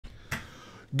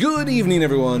Good evening,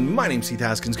 everyone. My name's Heath,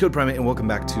 Haskins, Code Primate, and welcome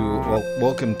back to,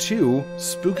 welcome to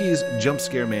Spooky's Jump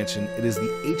Scare Mansion. It is the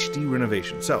HD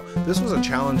renovation. So, this was a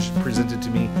challenge presented to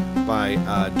me by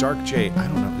DarkJ. I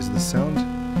don't know, is the sound?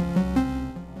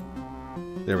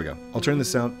 There we go. I'll turn the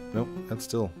sound. Nope, that's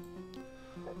still.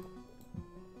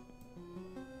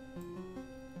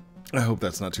 I hope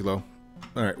that's not too low.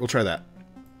 Alright, we'll try that.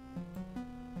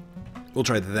 We'll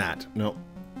try that. No.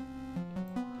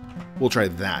 We'll try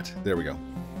that. There we go.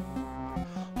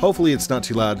 Hopefully it's not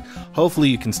too loud. Hopefully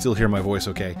you can still hear my voice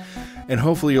okay. And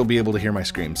hopefully you'll be able to hear my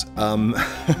screams.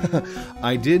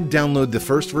 I did download the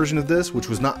first version of this, which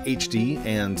was not HD,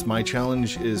 and my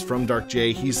challenge is from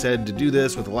DarkJ. He said to do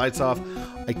this with the lights off.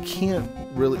 I can't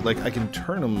really, like, I can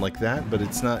turn them like that, but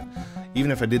it's not, even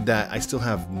if I did that, I still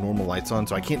have normal lights on,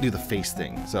 so I can't do the face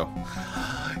thing. So,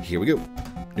 here we go.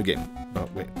 New game. Oh,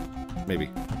 wait.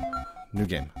 Maybe. New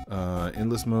game.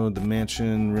 Endless mode, the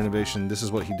mansion, renovation. This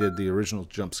is what he did, the original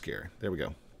jump scare. There we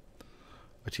go.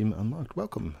 Achievement unlocked.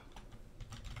 Welcome.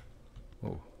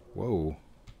 Whoa. Whoa.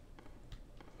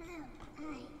 Hello, I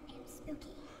am Spooky.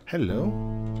 Hello.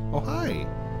 Oh, hi.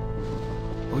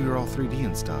 Oh, you're all 3D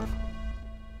and stuff.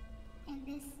 And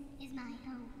this is my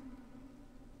home.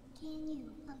 Can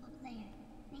you, humble player,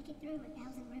 make it through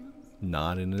 1,000 rooms?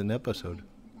 Not in an episode.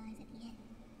 Lies at the end.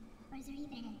 Or is there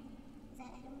even an end? I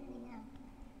don't really know.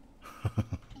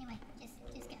 Anyway, just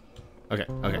go.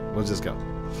 Okay, we'll just go.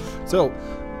 So,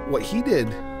 what he did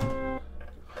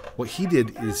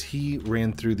is he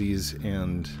ran through these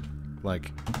and,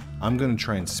 like, I'm gonna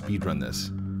try and speedrun this.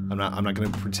 I'm not gonna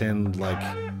pretend like,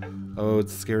 oh,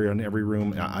 it's scary on every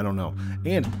room. I don't know.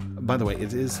 And by the way,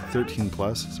 it is 13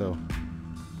 plus, so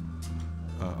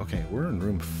okay, we're in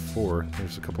room 4.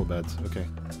 There's a couple of beds. Okay,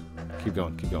 keep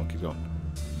going.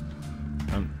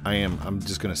 I'm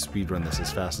just gonna speedrun this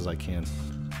as fast as I can.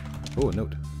 Oh, a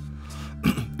note.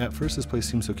 At first, this place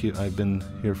seems so cute. I've been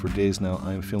here for days now.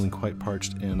 I'm feeling quite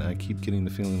parched, and I keep getting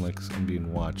the feeling like I'm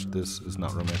being watched. This is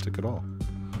not romantic at all.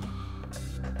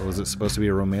 Or was it supposed to be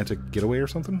a romantic getaway or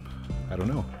something? I don't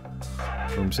know.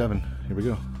 Room 7. Here we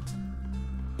go.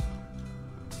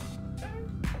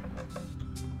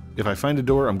 If I find a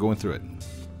door, I'm going through it.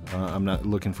 I'm not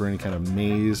looking for any kind of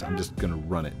maze. I'm just gonna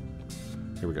run it.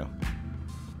 Here we go.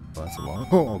 Oh, that's a long.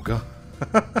 Oh, God.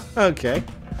 Okay.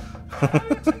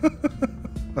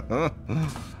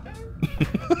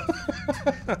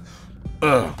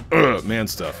 Man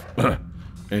stuff.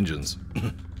 Engines.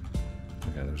 Okay,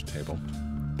 there's a table.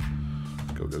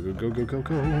 Go.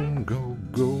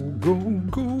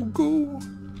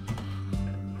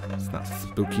 It's not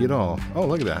spooky at all. Oh,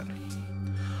 look at that.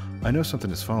 I know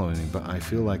something is following me, but I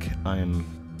feel like I am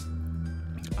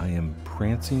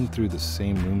prancing through the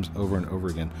same rooms over and over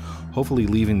again. Hopefully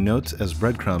leaving notes as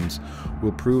breadcrumbs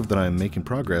will prove that I am making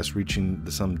progress, reaching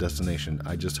some destination.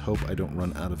 I just hope I don't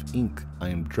run out of ink. I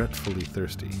am dreadfully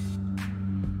thirsty.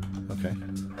 Okay.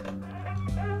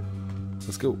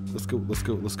 Let's go.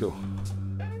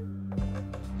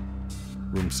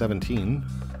 Room 17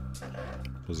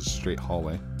 was a straight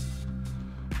hallway.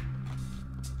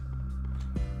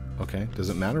 Okay, does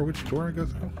it matter which door I go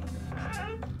through?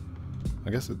 I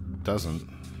guess it doesn't.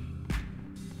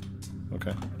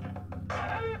 Okay.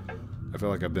 I feel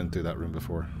like I've been through that room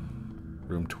before.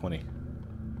 Room 20.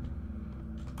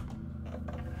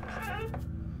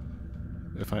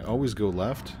 If I always go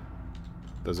left,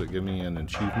 does it give me an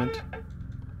achievement?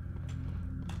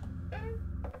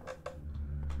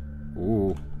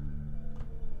 Ooh.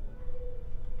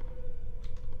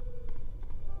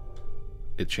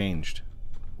 It changed.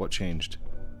 What changed?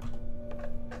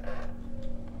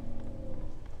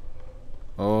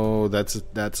 Oh, that's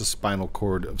a spinal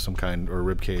cord of some kind, or a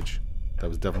rib cage. That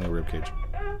was definitely a rib cage.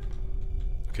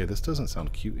 Okay, this doesn't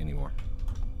sound cute anymore.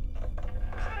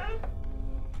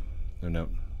 No note.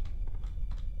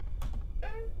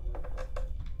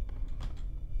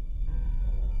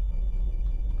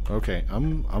 Okay,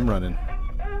 I'm running.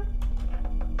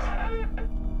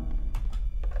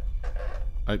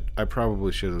 I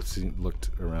probably should have looked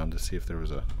around to see if there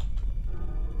was a.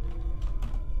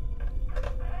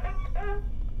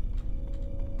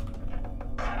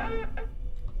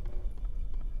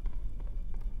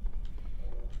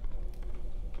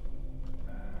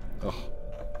 Oh,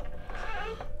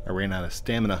 I ran out of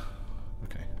stamina.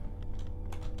 Okay.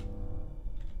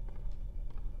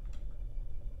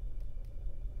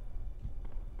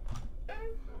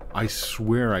 I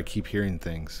swear I keep hearing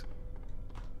things.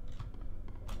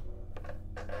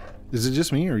 Is it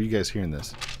just me, or are you guys hearing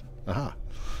this? Aha.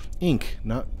 Ink.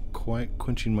 Not quite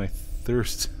quenching my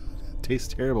thirst.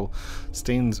 Tastes terrible.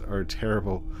 Stains are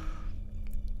terrible.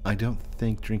 I don't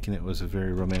think drinking it was a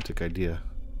very romantic idea.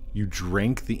 You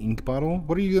drank the ink bottle?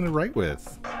 What are you going to write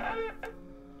with?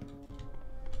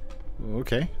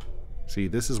 Okay. See,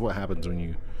 this is what happens when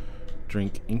you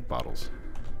drink ink bottles.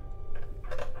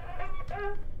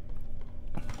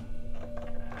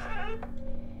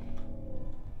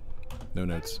 No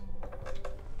notes.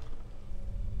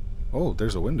 Oh,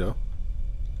 there's a window.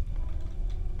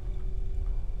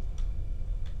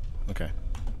 Okay.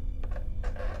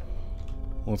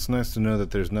 Well, it's nice to know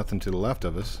that there's nothing to the left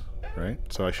of us, right?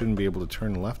 So I shouldn't be able to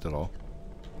turn left at all.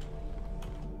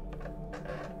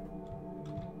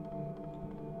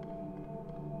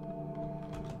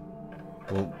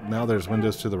 Well, now there's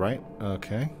windows to the right.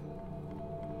 Okay.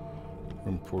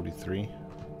 Room 43.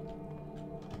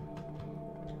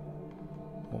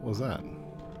 What was that?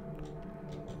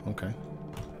 Okay.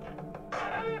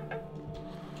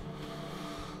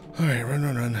 Alright, run,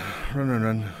 run, run. Run, run,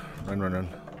 run. Run, run, run.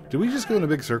 Did we just go in a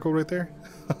big circle right there?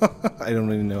 I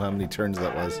don't even know how many turns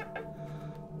that was.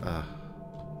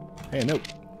 Hey, nope.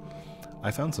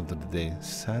 I found something today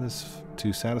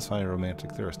to satisfy a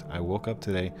romantic thirst. I woke up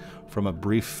today from a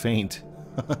brief faint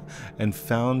and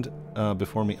found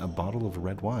before me a bottle of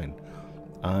red wine.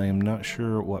 I am not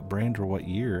sure what brand or what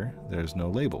year. There's no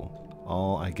label.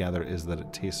 All I gather is that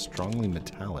it tastes strongly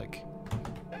metallic.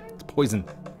 It's poison.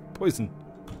 Poison.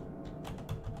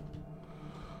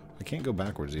 I can't go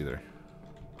backwards either.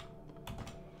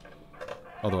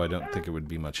 Although I don't think it would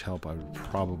be much help. I would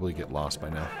probably get lost by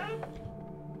now.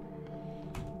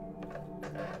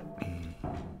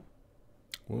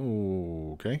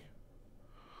 Whoa, okay.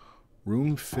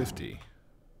 Room 50.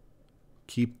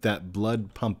 Keep that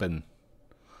blood pumping.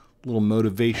 Little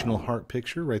motivational heart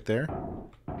picture right there.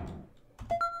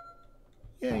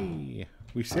 Yay!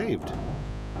 We saved.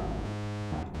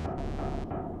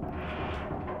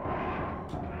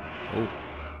 Oh,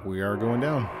 we are going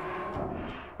down.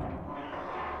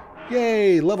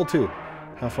 Yay! Level 2.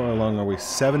 How far along are we?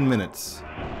 7 minutes.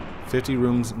 50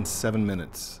 rooms in 7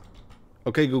 minutes.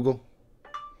 Okay, Google.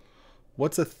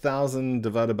 What's 1,000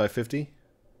 divided by 50?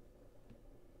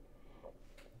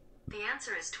 The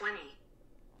answer is 20.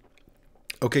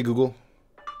 Okay, Google.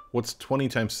 What's 20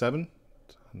 times 7?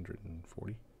 It's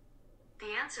 140. The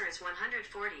answer is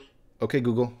 140. Okay,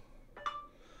 Google.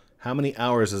 How many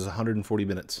hours is 140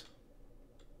 minutes?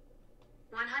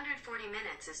 140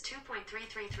 minutes is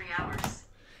 2.333 hours.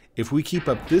 If we keep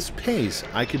up this pace,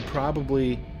 I could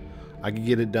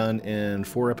get it done in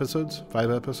 4 episodes? 5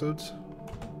 episodes?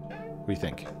 What do you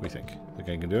think? What do you think? Think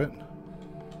I can do it?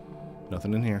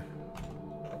 Nothing in here.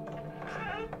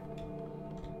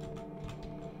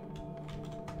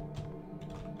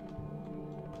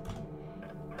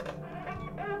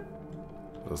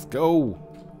 Let's go.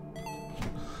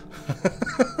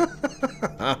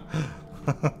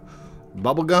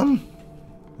 Bubblegum?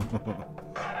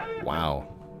 Wow.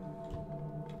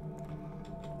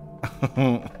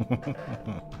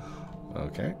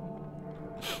 Okay.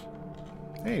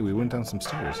 Hey, we went down some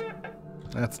stairs.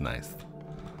 That's nice.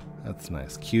 That's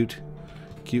nice. Cute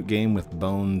game with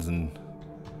bones and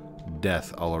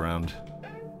death all around.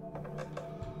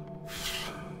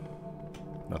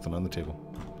 Nothing on the table.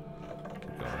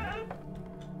 Keep going.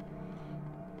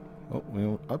 Oh, we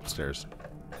went upstairs.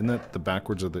 Isn't that the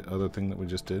backwards of the other thing that we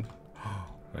just did?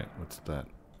 Wait, what's that?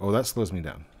 Oh, that slows me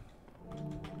down.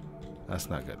 That's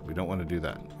not good. We don't want to do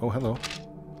that. Oh, hello.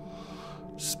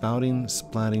 Spouting,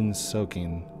 splatting,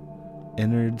 soaking.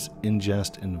 Innards,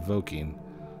 ingest, invoking.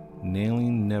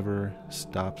 Nailing never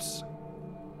stops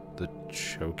the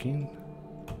choking.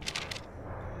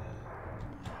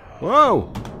 Whoa!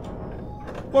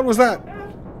 What was that?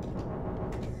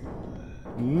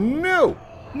 No!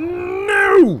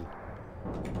 No!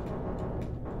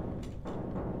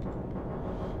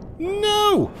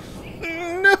 No!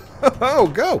 No! Oh,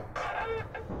 go!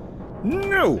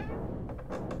 No!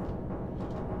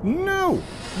 No! No!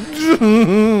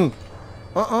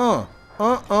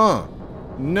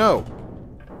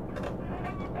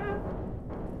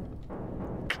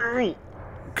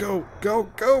 Go! Go!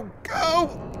 Go!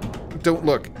 Go! Don't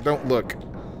look! Don't look!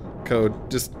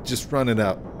 Code, just run it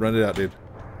out. Run it out, dude.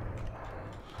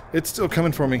 It's still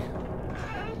coming for me.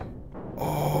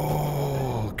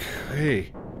 Oh,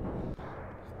 okay.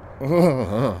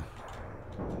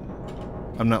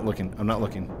 I'm not looking. I'm not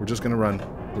looking. We're just gonna run.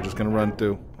 We're just gonna run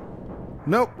through.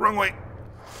 Nope, wrong way.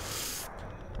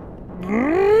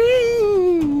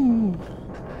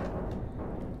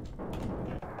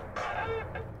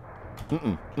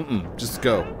 Just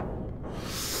go.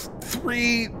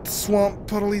 3 swamp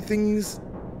puddly things.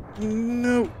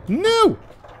 No. No!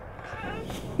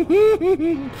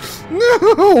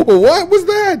 No! What was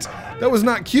that? That was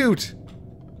not cute.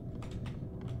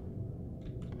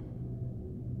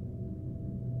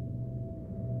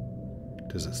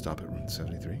 Does it stop at room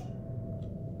 73?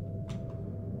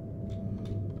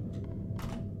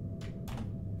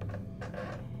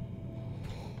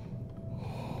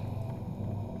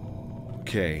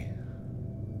 Okay.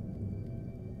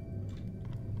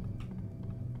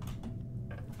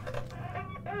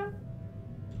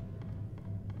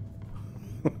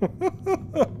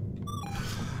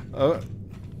 Oh,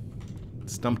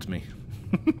 stumped me.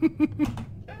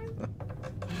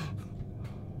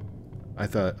 I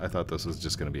thought this was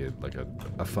just going to be like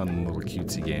a fun little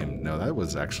cutesy game. No, that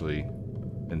was actually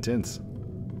intense.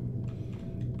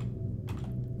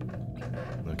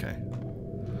 Okay.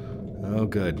 Oh,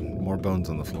 good. More bones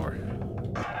on the floor.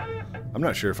 I'm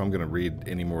not sure if I'm going to read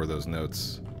any more of those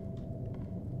notes.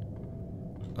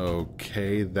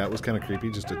 Okay, that was kind of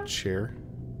creepy. Just a chair.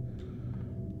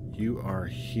 You are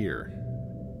here.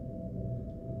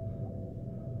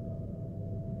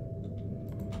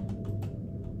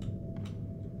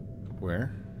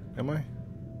 Where am I?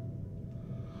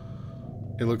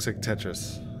 It looks like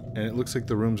Tetris. And it looks like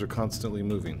the rooms are constantly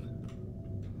moving.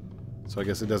 So I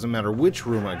guess it doesn't matter which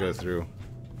room I go through.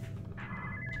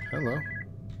 Hello.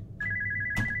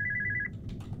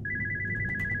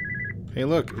 Hey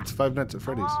look, it's Five Nights at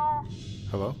Freddy's.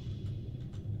 Hello?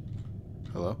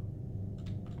 Hello?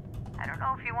 I don't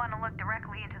know if you want to look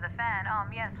directly into the fan.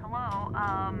 Yes, hello.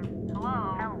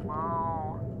 Hello?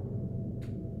 Hello?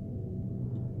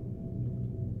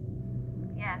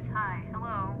 Yes, hi,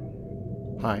 hello?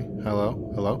 Hi,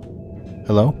 hello, hello?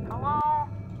 Hello? Hello?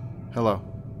 Hello?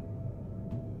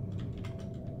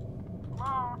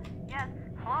 Hello? Yes,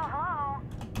 hello, hello?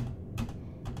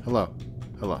 Hello?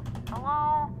 Hello?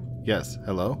 Hello? Yes,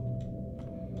 hello?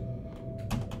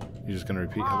 You're just gonna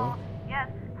repeat hello? Yes,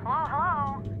 hello,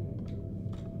 hello?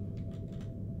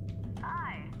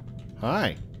 Hi.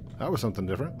 Hi. That was something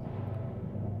different.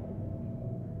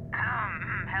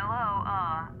 Hello,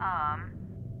 hi.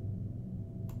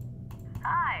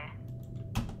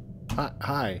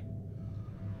 Hi.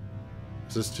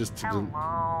 Is this just to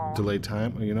Hello. delay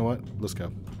time? Oh, you know what? Let's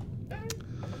go.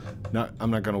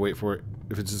 I'm not gonna wait for it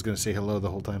if it's just gonna say hello the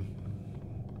whole time.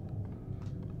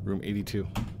 Room 82.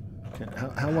 Okay.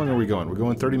 How long are we going? We're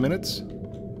going 30 minutes?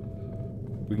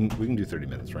 We can do 30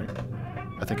 minutes, right?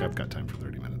 I think I've got time for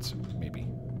 30 minutes, maybe.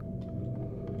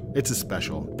 It's a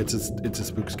special. It's a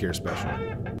spook scare special.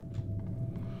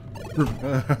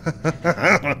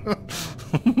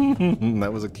 That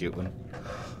was a cute one.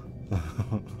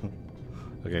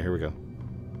 Okay, here we go.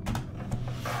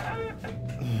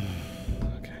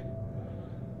 Okay.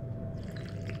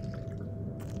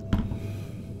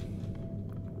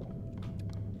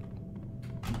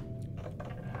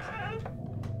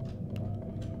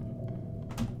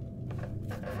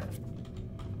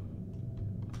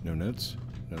 No notes?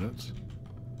 No notes?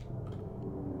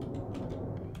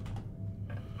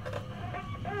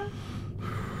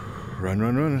 Run,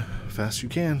 run, run. Fast you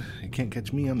can. You can't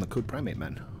catch me. I'm the Code Primate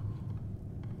Man.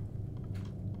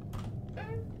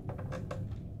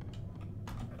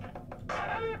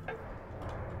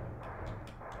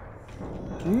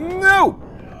 No!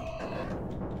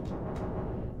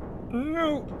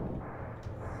 No!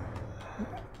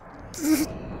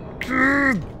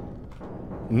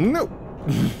 No!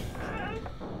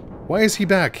 Why is he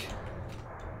back?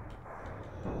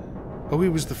 Oh, he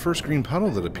was the first green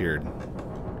puddle that appeared.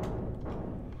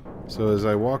 So as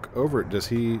I walk over it, does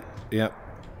he... Yep,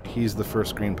 he's the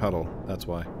first green puddle. That's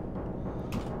why.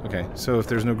 Okay, so if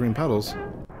there's no green puddles,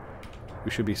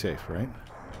 we should be safe, right?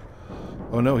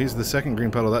 Oh no, he's the second green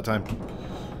puddle that time.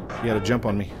 He had a jump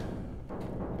on me.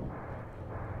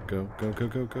 Go, go, go,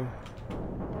 go, go.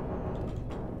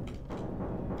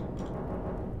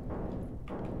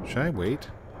 Should I wait?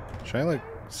 Should I, like,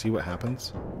 see what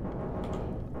happens?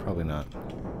 Probably not.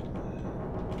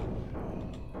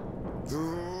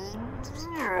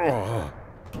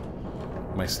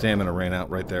 My stamina ran out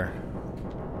right there.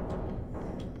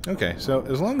 Okay, so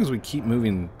as long as we keep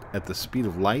moving at the speed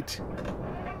of light...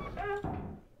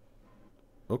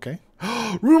 Okay.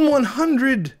 Room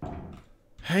 100!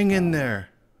 Hang in there.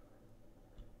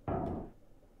 Oh,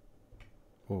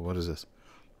 what is this?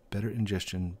 Better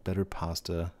ingestion, better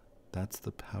pasta. That's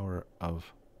the power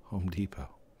of Home Depot.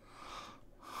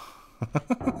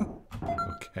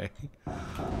 Okay.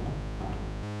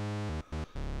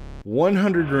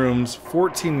 100 rooms,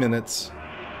 14 minutes.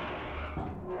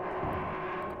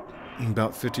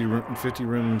 About 50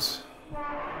 rooms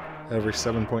every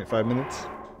 7.5 minutes.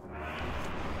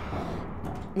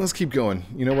 Let's keep going.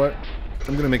 You know what?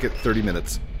 I'm gonna make it 30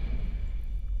 minutes.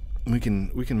 We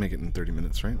can make it in 30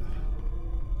 minutes, right?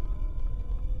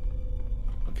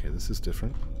 Okay, this is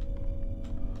different.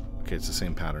 Okay, it's the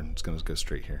same pattern. It's gonna go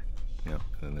straight here. Yeah, and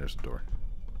then there's the door.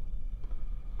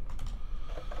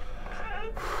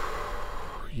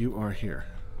 You are here.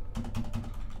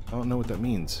 I don't know what that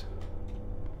means.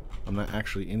 I'm not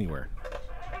actually anywhere.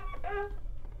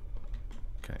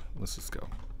 Okay, let's just go.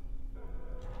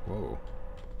 Whoa.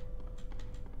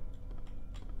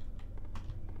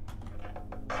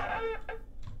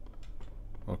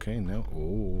 Okay, now.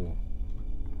 Oh.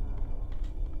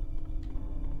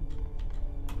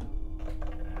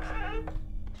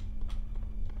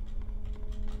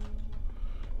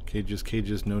 Cages,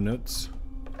 cages, no notes.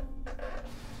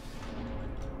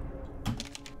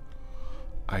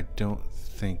 I don't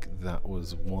think that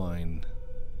was wine.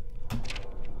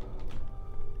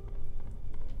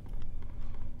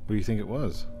 What do you think it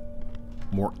was?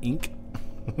 More ink?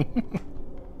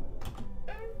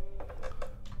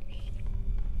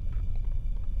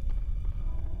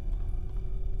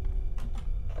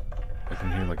 I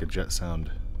can hear like a jet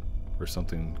sound or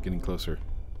something getting closer.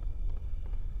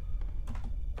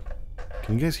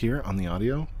 Can you guys hear it on the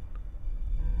audio?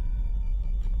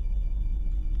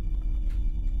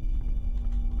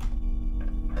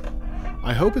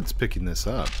 I hope it's picking this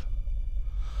up.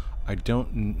 I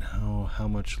don't know how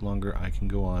much longer I can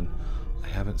go on. I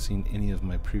haven't seen any of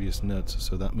my previous notes,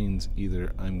 so that means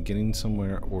either I'm getting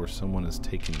somewhere or someone is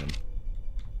taking them.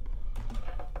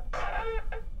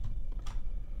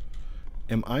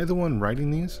 Am I the one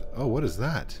writing these? Oh, what is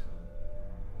that?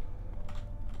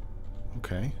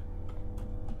 Okay.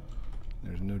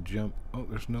 There's no jump. Oh,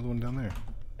 there's another one down there.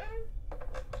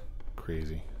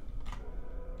 Crazy.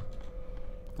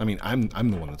 I mean, I'm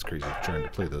the one that's crazy trying to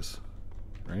play this,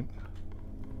 right?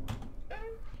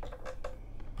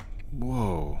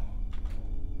 Whoa.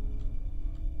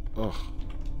 Ugh.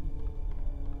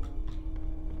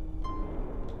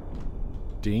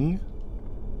 Ding?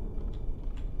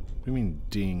 What do you mean,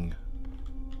 ding?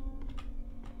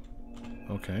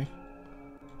 Okay.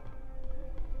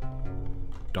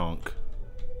 Donk.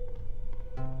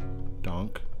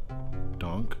 Donk.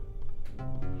 Donk.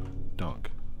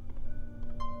 Donk.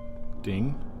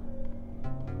 Ding.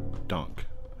 Donk.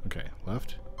 Okay,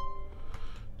 left.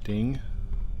 Ding.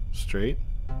 Straight.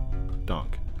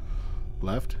 Donk.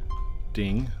 Left.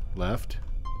 Ding. Left.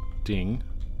 Ding.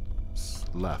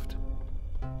 Left.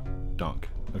 Donk.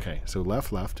 Okay, so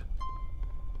left, left.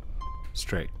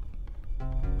 Straight.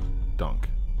 Donk.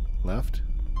 Left.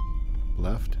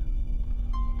 Left.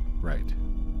 Right.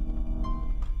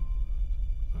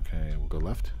 Okay, we'll go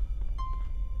left.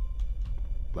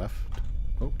 Left.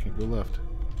 Oh, can't go left.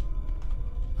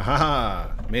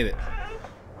 Aha! Made it.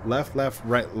 Left, left,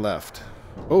 right, left.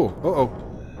 Oh, oh.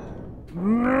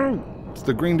 No! It's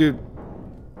the green dude.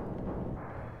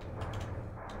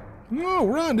 No,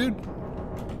 run, dude.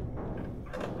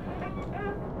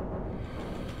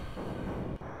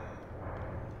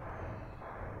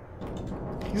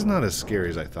 He's not as scary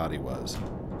as I thought he was.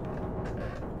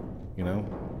 You know?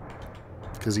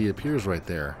 Because he appears right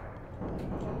there.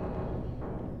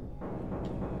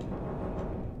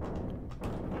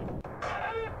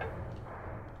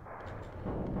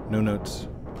 No notes.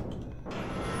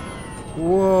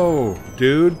 Whoa,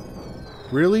 dude.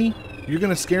 Really? You're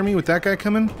gonna scare me with that guy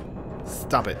coming?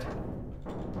 Stop it.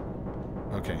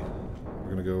 Okay.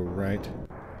 We're gonna go right.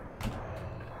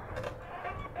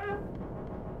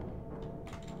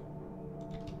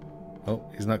 Oh,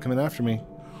 he's not coming after me.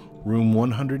 Room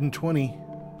 120.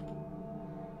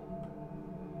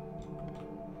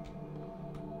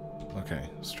 Okay,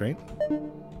 straight.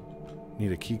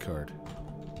 Need a key card.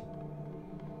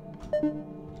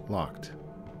 Locked.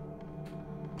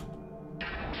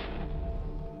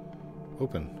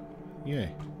 Open.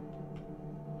 Yay.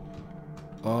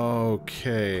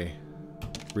 Okay.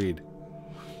 Read.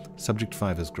 Subject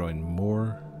 5 is growing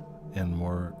more and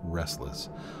more restless.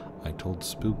 I told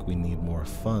Spook we need more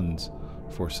funds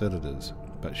for sedatives,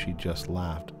 but she just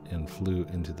laughed and flew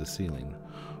into the ceiling.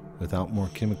 Without more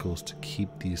chemicals to keep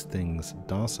these things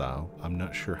docile, I'm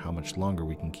not sure how much longer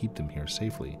we can keep them here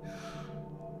safely.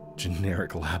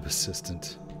 Generic lab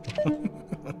assistant.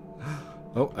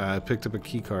 Oh, I picked up a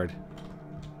key card.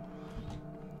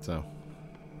 So,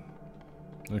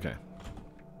 okay.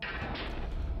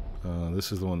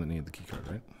 This is the one that needed the key card,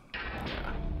 right?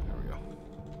 Yeah, there we go.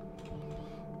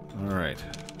 Alright,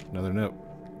 another note.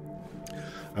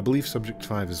 I believe Subject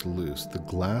 5 is loose. The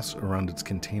glass around its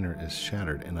container is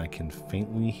shattered, and I can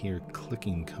faintly hear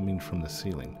clicking coming from the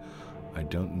ceiling. I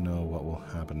don't know what will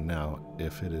happen now.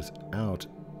 If it is out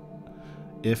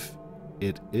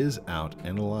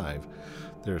and alive,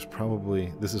 this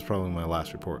is probably my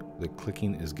last report. The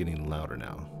clicking is getting louder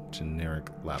now. Generic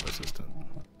lab assistant.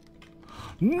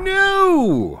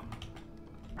 No!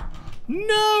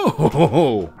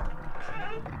 No!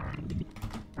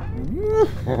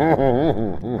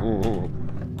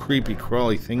 Creepy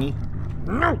crawly thingy.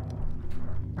 No!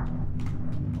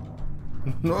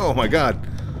 Oh my god.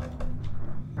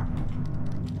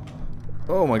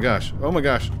 Oh my gosh. Oh my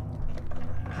gosh.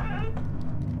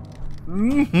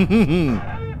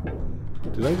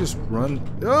 Did I just run?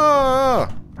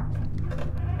 Ah!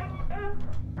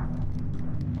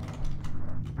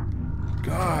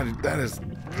 God, that is...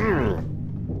 Ugh.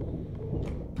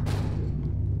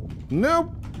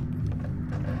 Nope.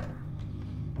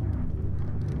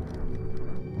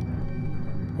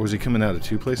 Or is he coming out of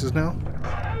two places now?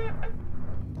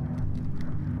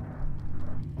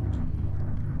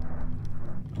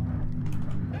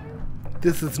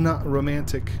 This is not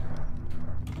romantic.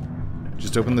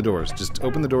 Just open the doors. Just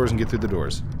open the doors and get through the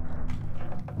doors.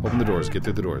 Open the doors, get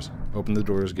through the doors. Open the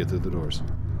doors, get through the doors.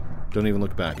 Don't even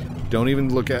look back. Don't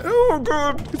even look at... Oh,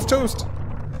 God! It's toast!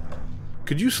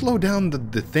 Could you slow down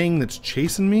the thing that's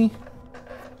chasing me?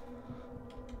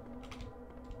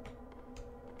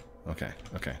 Okay,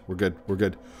 okay. We're good. We're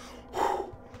good.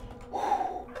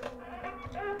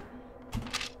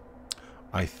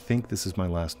 I think this is my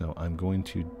last note. I'm going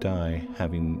to die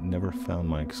having never found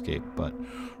my escape, but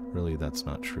really that's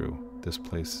not true. This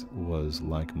place was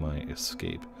like my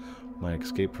escape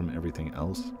from everything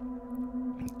else.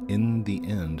 In the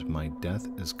end, my death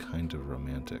is kind of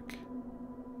romantic.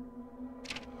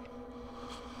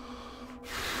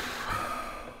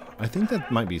 I think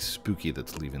that might be Spooky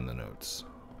that's leaving the notes.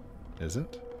 Is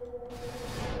it?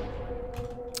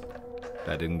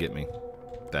 That didn't get me.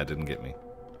 That didn't get me.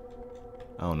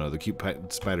 I don't know, the cute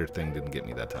spider thing didn't get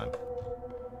me that time.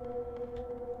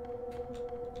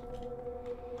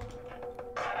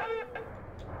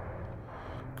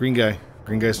 Green guy.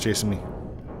 Green guy's chasing me.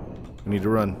 We need to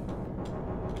run.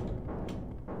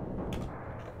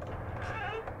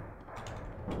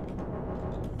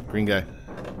 Green guy.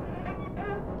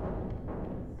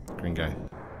 Green guy.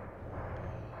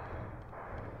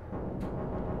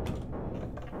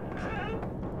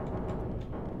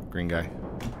 Green guy.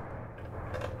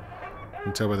 You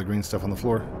can tell by the green stuff on the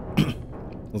floor.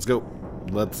 Let's go.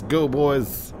 Let's go,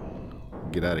 boys.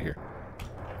 Get out of here.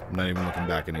 I'm not even looking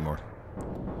back anymore.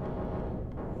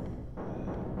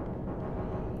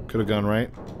 Could have gone right.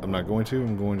 I'm not going to.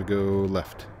 I'm going to go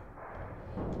left.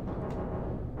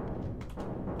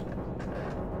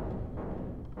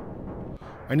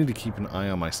 I need to keep an eye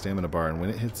on my stamina bar, and when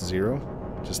it hits 0,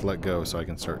 just let go so I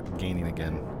can start gaining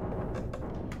again.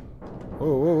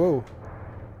 Whoa, whoa, whoa.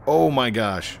 Oh my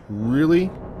gosh. Really?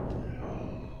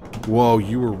 Whoa,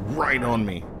 you were right on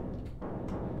me.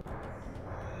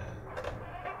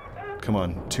 Come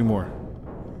on, 2 more.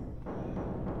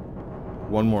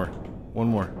 1 more. 1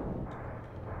 more.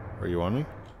 Are you on me?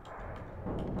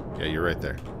 Yeah, you're right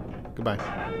there. Goodbye.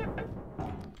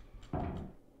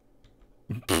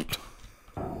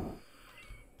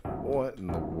 What in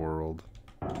the world?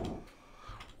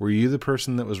 Were you the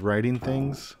person that was writing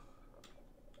things?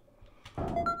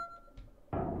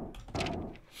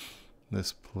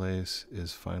 This place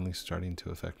is finally starting to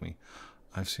affect me.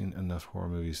 I've seen enough horror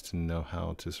movies to know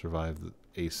how to survive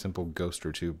a simple ghost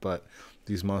or two, but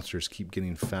these monsters keep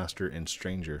getting faster and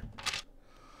stranger.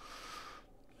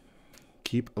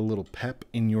 Keep a little pep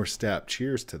in your step.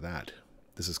 Cheers to that.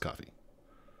 This is coffee.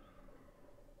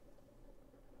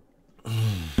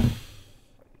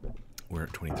 We're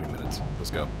at 23 minutes.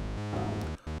 Let's go.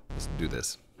 Let's do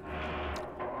this.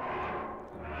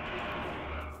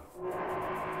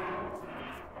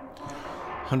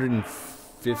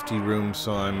 $150 rooms,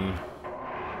 so I'm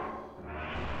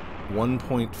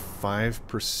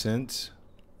 1.5%,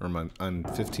 or I'm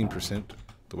 15%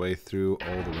 the way through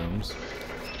all the rooms.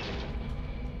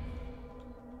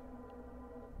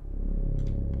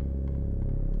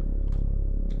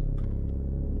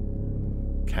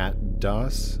 Cat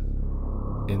DOS,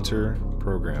 enter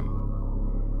program.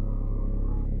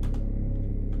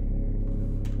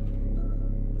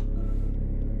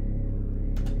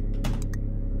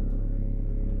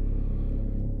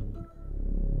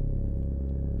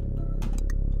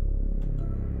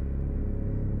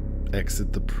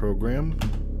 Exit the program.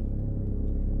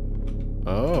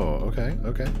 Oh, okay,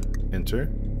 okay. Enter.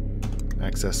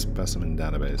 Access specimen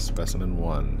database. Specimen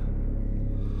 1.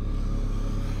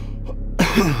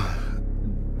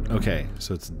 Okay,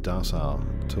 so it's docile.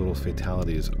 Total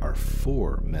fatalities are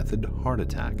 4. Method heart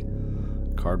attack.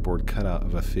 Cardboard cutout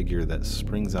of a figure that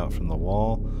springs out from the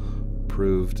wall.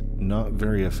 Proved not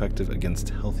very effective against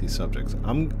healthy subjects.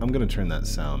 I'm gonna turn that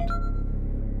sound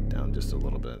down just a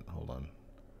little bit. Hold on.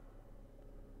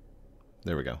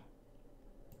 There we go.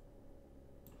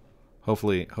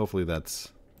 Hopefully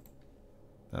that's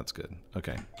good.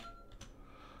 Okay.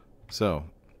 So,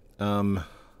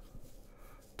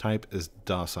 type is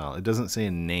docile. It doesn't say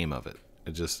a name of it.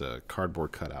 It's just a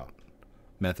cardboard cutout.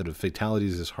 Method of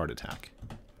fatalities is heart attack.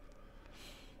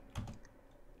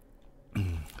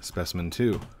 Specimen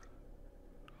 2.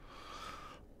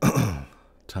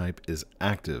 Type is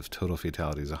active. Total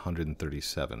fatalities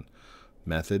 137.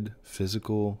 Method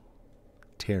physical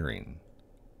tearing.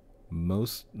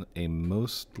 A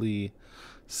mostly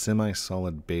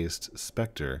semi-solid based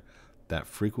specter that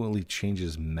frequently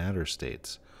changes matter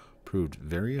states. Proved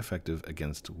very effective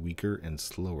against weaker and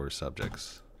slower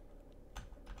subjects.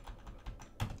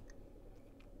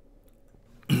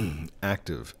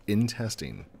 Active in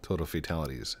testing. Total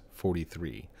fatalities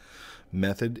 43.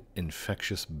 Method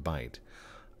infectious bite.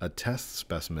 A test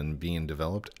specimen being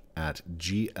developed at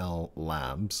GL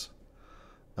Labs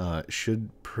should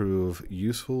prove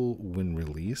useful when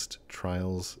released.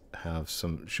 Trials have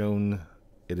shown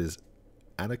it is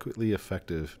adequately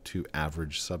effective to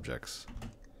average subjects.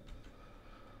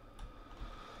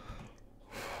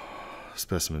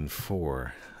 Specimen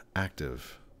 4.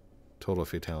 Active. Total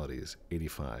fatalities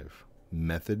 85.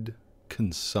 Method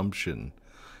consumption.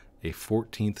 A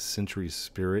 14th century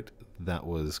spirit that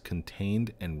was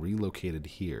contained and relocated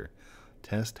here.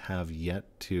 Tests have yet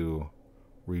to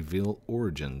reveal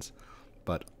origins,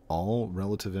 but all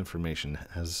relative information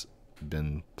has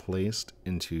been placed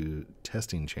into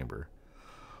testing chamber.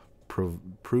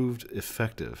 Proved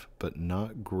effective, but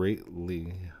not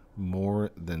greatly more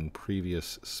than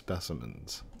previous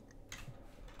specimens.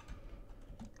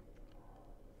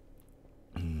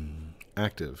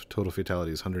 Active. Total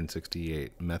fatalities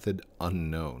 168. Method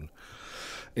unknown.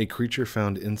 A creature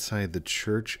found inside the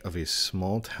church of a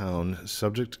small town.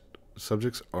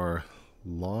 Subjects are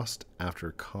lost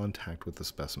after contact with the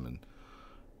specimen.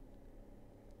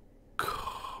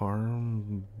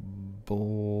 Carnival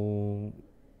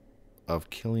of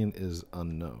killing is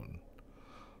unknown.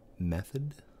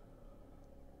 Method?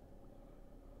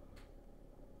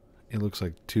 It looks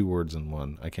like 2 words in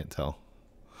one. I can't tell.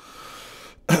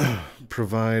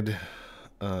 Proved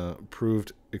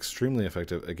extremely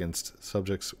effective against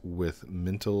subjects with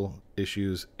mental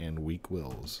issues and weak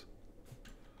wills.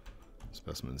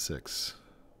 Specimen 6.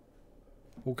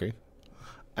 Okay.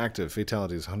 Active.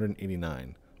 Fatalities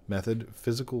 189. Method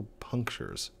physical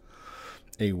punctures.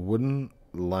 A wooden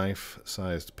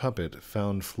life-sized puppet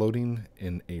found floating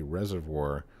in a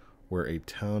reservoir where a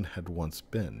town had once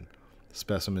been.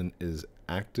 Specimen is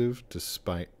active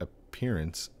despite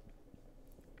appearance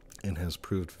and has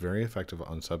proved very effective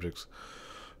on subjects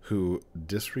who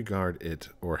disregard it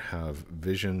or have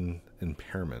vision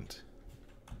impairment.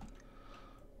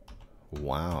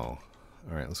 Wow.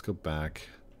 All right, let's go back.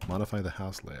 Modify the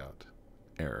house layout.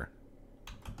 Error.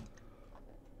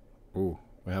 Ooh,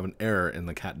 we have an error in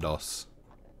the cat DOS.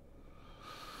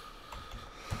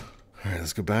 All right,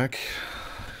 let's go back.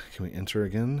 Can we enter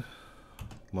again?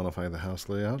 Modify the house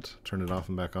layout. Turn it off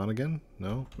and back on again?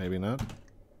 No, maybe not.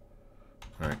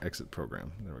 All right, exit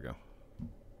program. There we go.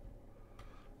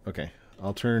 Okay,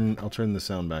 I'll turn the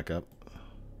sound back up.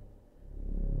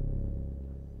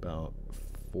 About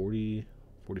 40,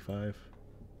 45.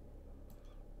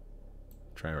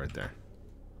 Try right there.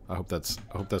 I hope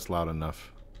that's loud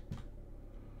enough.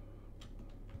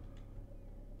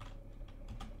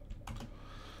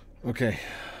 Okay,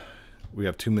 we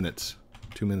have 2 minutes.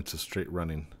 2 minutes of straight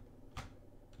running.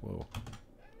 Whoa.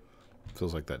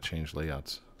 Feels like that changed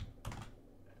layouts.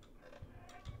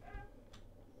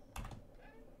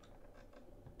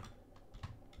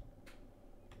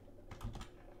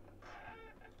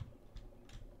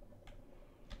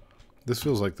 This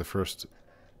feels like the first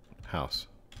house.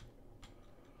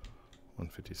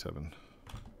 157.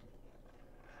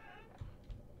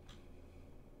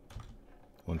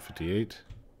 158.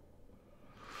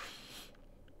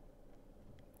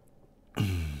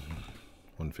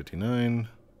 159.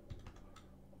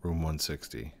 Room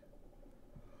 160.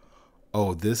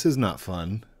 Oh, this is not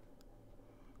fun.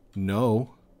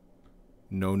 No.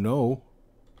 No, no.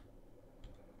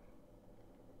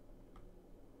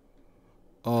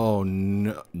 Oh,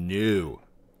 no. No.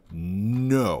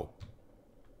 No.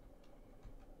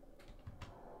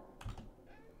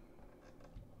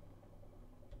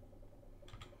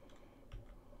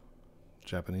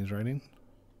 Japanese writing?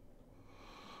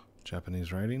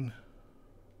 Japanese writing?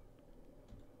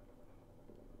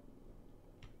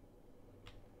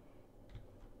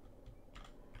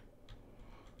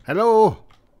 Hello?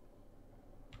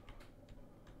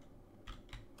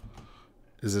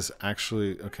 Is this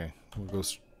actually... Okay, we'll go...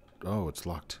 Oh, it's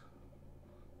locked.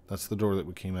 That's the door that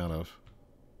we came out of.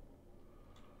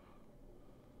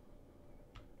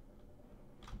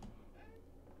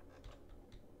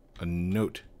 A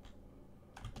note.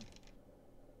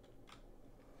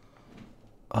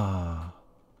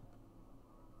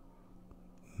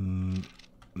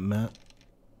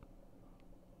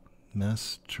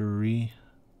 Mastery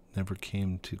never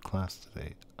came to class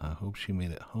today. I hope she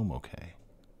made it home okay.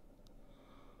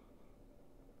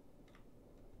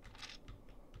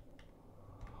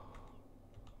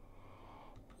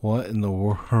 What in the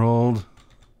world?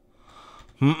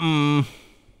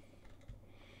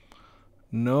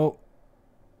 Nope.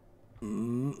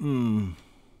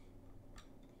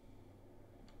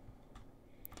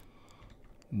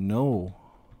 No.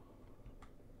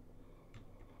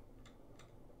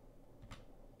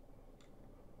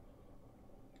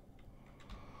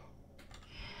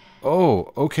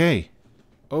 Oh, okay.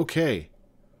 Okay.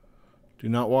 Do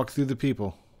not walk through the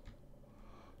people.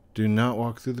 Do not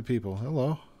walk through the people.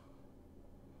 Hello.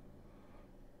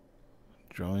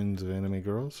 Drawings of anime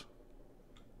girls?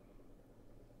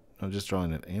 I'm just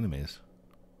drawing at animes.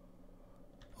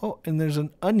 Oh, and there's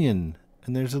an onion.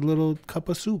 And there's a little cup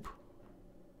of soup.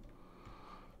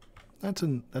 That's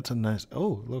a nice...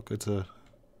 Oh, look, it's a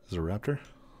raptor.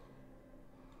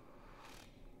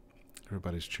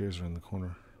 Everybody's chairs are in the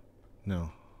corner.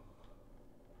 No.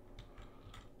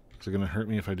 Is it going to hurt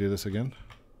me if I do this again?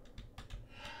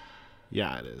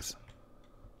 Yeah, it is.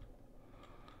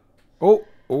 Oh,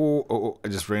 I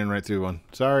just ran right through one.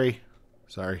 Sorry.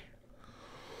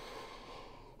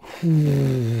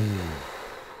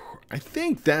 I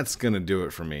think that's going to do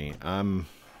it for me. I'm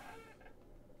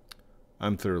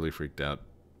thoroughly freaked out.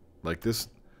 Like this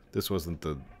wasn't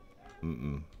the...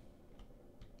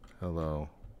 Hello,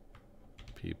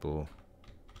 people.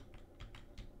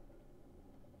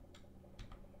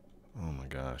 Oh my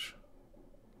gosh.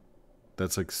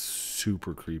 That's like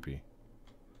super creepy.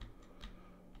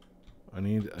 I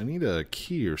need a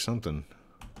key or something,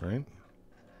 right?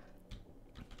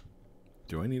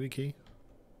 Do I need a key?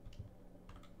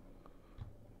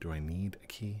 Do I need a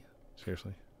key?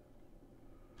 Seriously?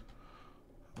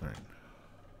 Alright.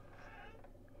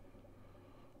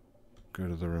 Go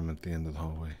to the room at the end of the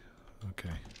hallway.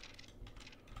 Okay.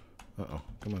 Uh-oh,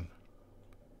 come on.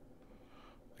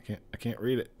 I can't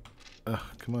read it. Ugh,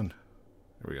 come on.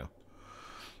 There we go.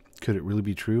 Could it really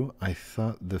be true? I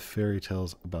thought the fairy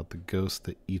tales about the ghosts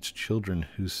that eats children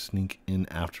who sneak in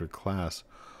after class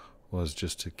was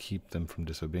just to keep them from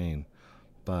disobeying.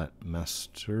 But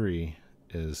Mastery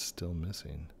is still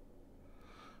missing.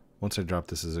 Once I drop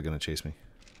this, is it going to chase me?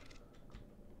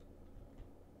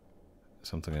 Is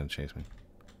something going to chase me?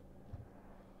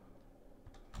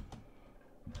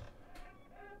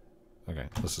 Okay,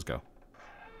 let's just go.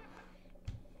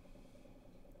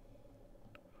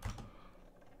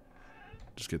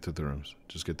 Just get through the rooms.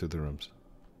 Just get through the rooms.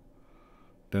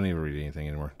 Don't even read anything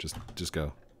anymore. Just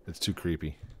go. It's too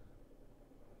creepy.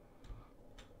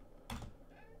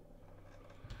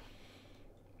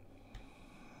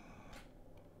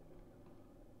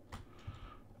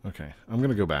 Okay, I'm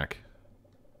gonna go back.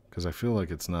 Because I feel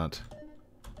like it's not...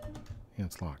 Yeah,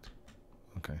 it's locked.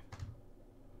 Okay.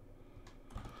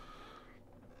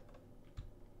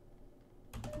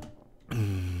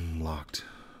 Locked.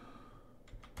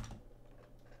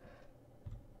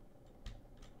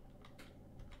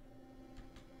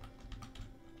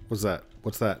 What's that?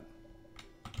 What's that?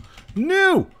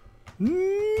 No!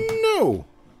 No!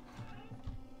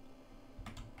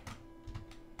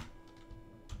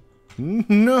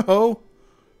 No!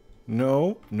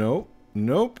 No, no,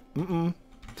 nope.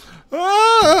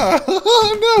 Ah!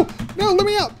 No! No, let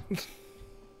me out!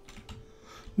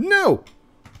 No!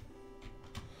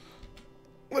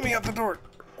 Let me out the door!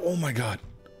 Oh my god.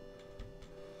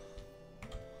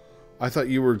 I thought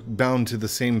you were bound to the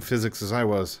same physics as I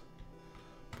was.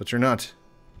 But you're not.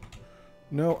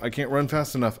 No, I can't run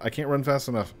fast enough. I can't run fast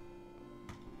enough.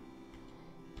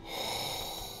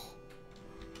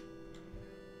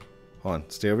 Hold on.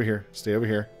 Stay over here. Stay over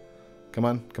here. Come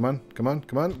on. Come on. Come on.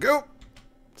 Come on. Go!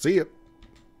 See ya.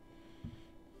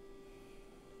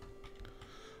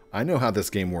 I know how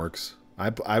this game works.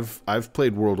 I've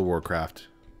played World of Warcraft.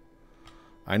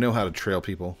 I know how to trail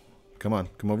people. Come on.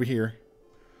 Come over here.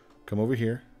 Come over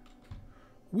here.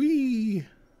 Whee!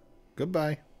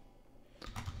 Goodbye.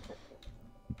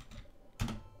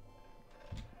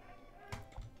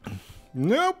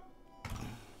 Nope.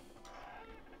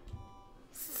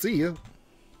 See ya.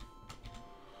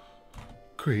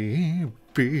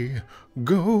 Creepy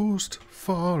ghost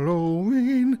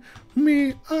following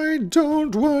me. I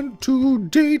don't want to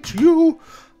date you.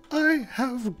 I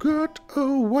have got a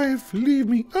wife. Leave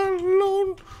me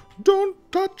alone. Don't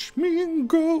touch me and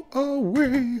go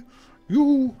away.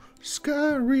 You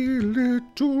scary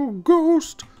little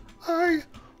ghost. I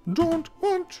Don't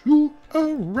want you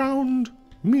around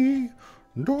me.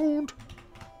 Don't.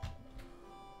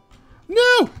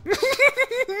 No!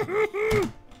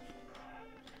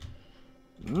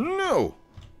 No!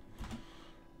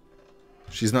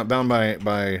 She's not bound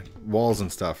by walls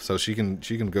and stuff, so she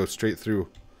can go straight through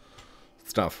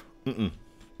stuff.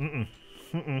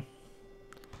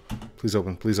 Please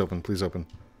open, please open, please open.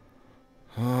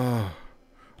 Oh.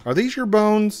 Are these your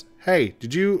bones? Hey,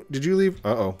 did you leave?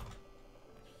 Uh-oh.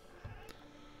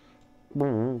 I've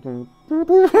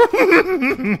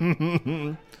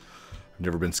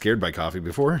never been scared by coffee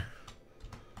before.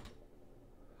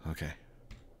 Okay.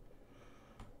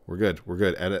 We're good. We're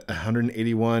good. At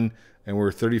 181 and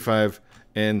we're 35.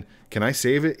 And can I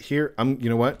save it here? You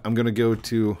know what? I'm going to go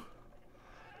to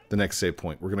the next save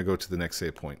point. We're going to go to the next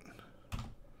save point.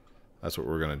 That's what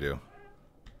we're going to do.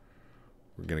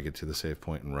 We're going to get to the save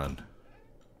point and run.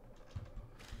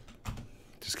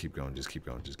 Just keep going. Just keep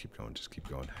going. Just keep going. Just keep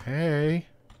going. Hey.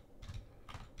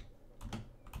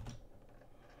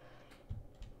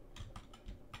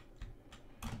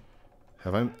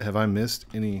 Have I missed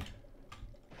any?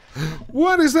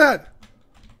 What is that?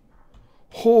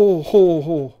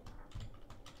 Ho.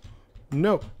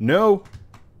 No. No.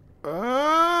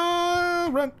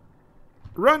 Run.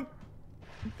 Run.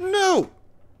 No.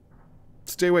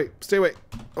 Stay away. Stay away.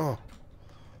 Oh.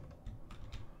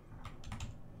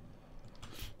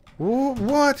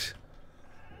 What?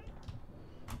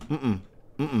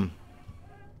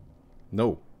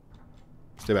 No.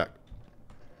 Stay back.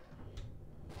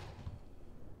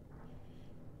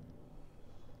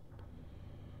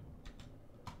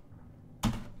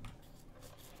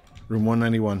 Room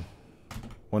 191.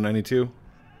 192.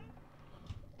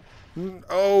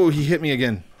 Oh, he hit me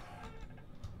again.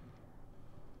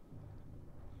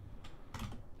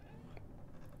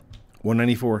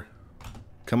 $194.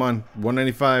 Come on.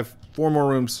 195. 4 more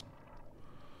rooms.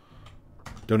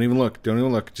 Don't even look. Don't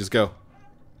even look. Just go.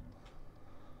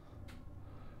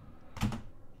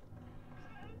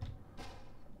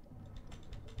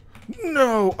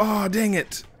 No. Oh, dang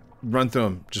it. Run through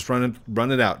him. Just run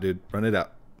it out, dude. Run it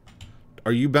out.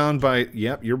 Are you bound by...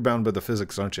 Yep, you're bound by the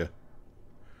physics, aren't you?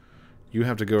 You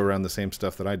have to go around the same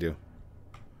stuff that I do.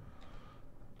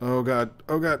 Oh, God.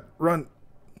 Oh, God. Run.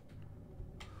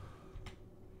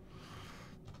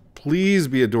 Please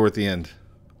be a door at the end.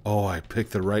 Oh, I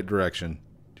picked the right direction.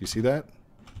 Do you see that?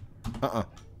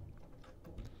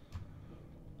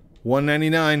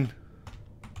 199.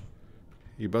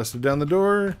 You busted down the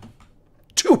door.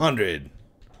 200.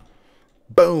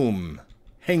 Boom.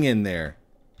 Hang in there.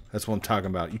 That's what I'm talking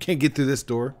about. You can't get through this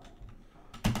door.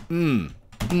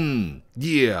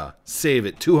 Yeah. Save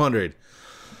it. 200.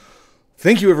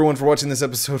 Thank you, everyone, for watching this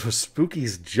episode of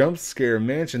Spooky's Jump Scare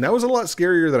Mansion. That was a lot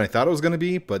scarier than I thought it was going to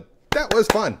be, but that was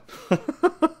fun.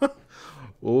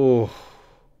 Oh.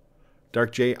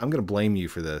 DarkJ, I'm going to blame you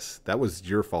for this. That was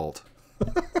your fault.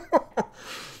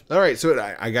 All right, so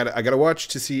I gotta watch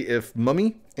to see if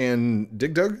Mummy and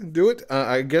Dig Dug do it.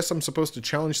 I guess I'm supposed to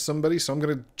challenge somebody, so I'm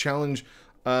going to challenge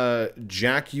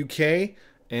Jack UK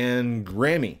and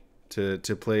Grammy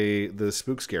to play the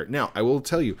spook scare. Now, I will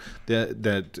tell you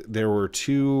that there were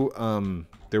two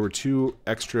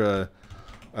extra.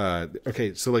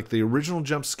 Okay, so like the original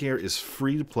jump scare is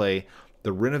free to play.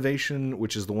 The renovation,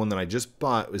 which is the one that I just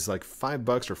bought, is like $5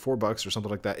 or $4 or something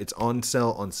like that. It's on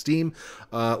sale on Steam.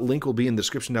 Link will be in the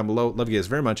description down below. Love you guys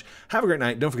very much. Have a great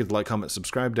night. Don't forget to like, comment,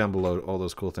 subscribe down below. All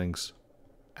those cool things.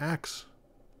 Axe.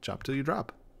 Chop till you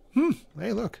drop.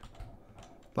 Hey, look.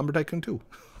 Lumber Tycoon 2.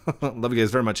 Love you guys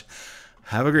very much.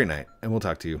 Have a great night, and we'll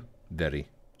talk to you very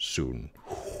soon.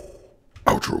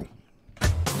 Outro.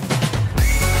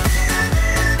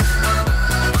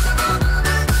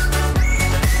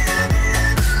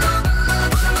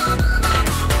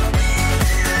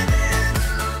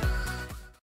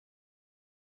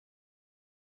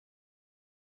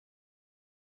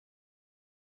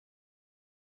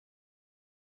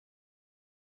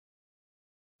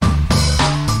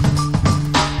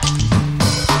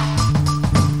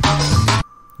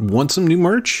 Want some new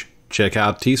merch? Check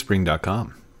out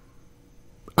teespring.com.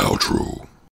 Outro.